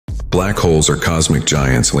Black holes are cosmic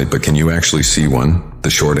giants, but can you actually see one? The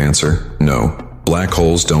short answer, no. Black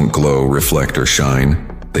holes don't glow, reflect, or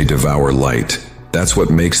shine. They devour light. That's what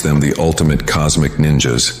makes them the ultimate cosmic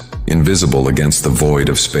ninjas, invisible against the void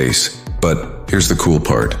of space. But here's the cool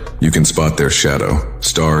part. You can spot their shadow.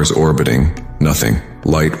 Stars orbiting. Nothing.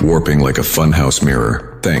 Light warping like a funhouse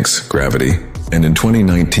mirror. Thanks, gravity. And in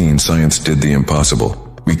 2019, science did the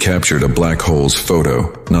impossible. We captured a black hole's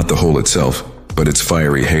photo, not the hole itself, but its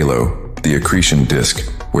fiery halo, the accretion disk,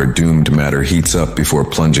 where doomed matter heats up before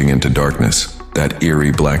plunging into darkness. That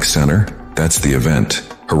eerie black center, that's the event.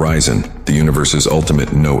 Horizon, the universe's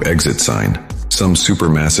ultimate no-exit sign. Some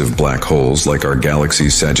supermassive black holes, like our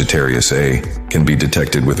galaxy's Sagittarius A, can be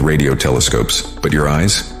detected with radio telescopes. But your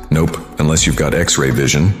eyes? Nope, unless you've got X-ray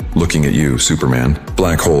vision. Looking at you, Superman.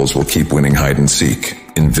 Black holes will keep winning hide and seek.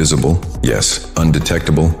 Invisible? Yes.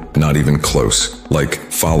 Undetectable? Not even close. Like,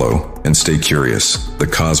 follow and stay curious. The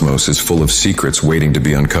cosmos is full of secrets waiting to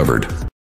be uncovered.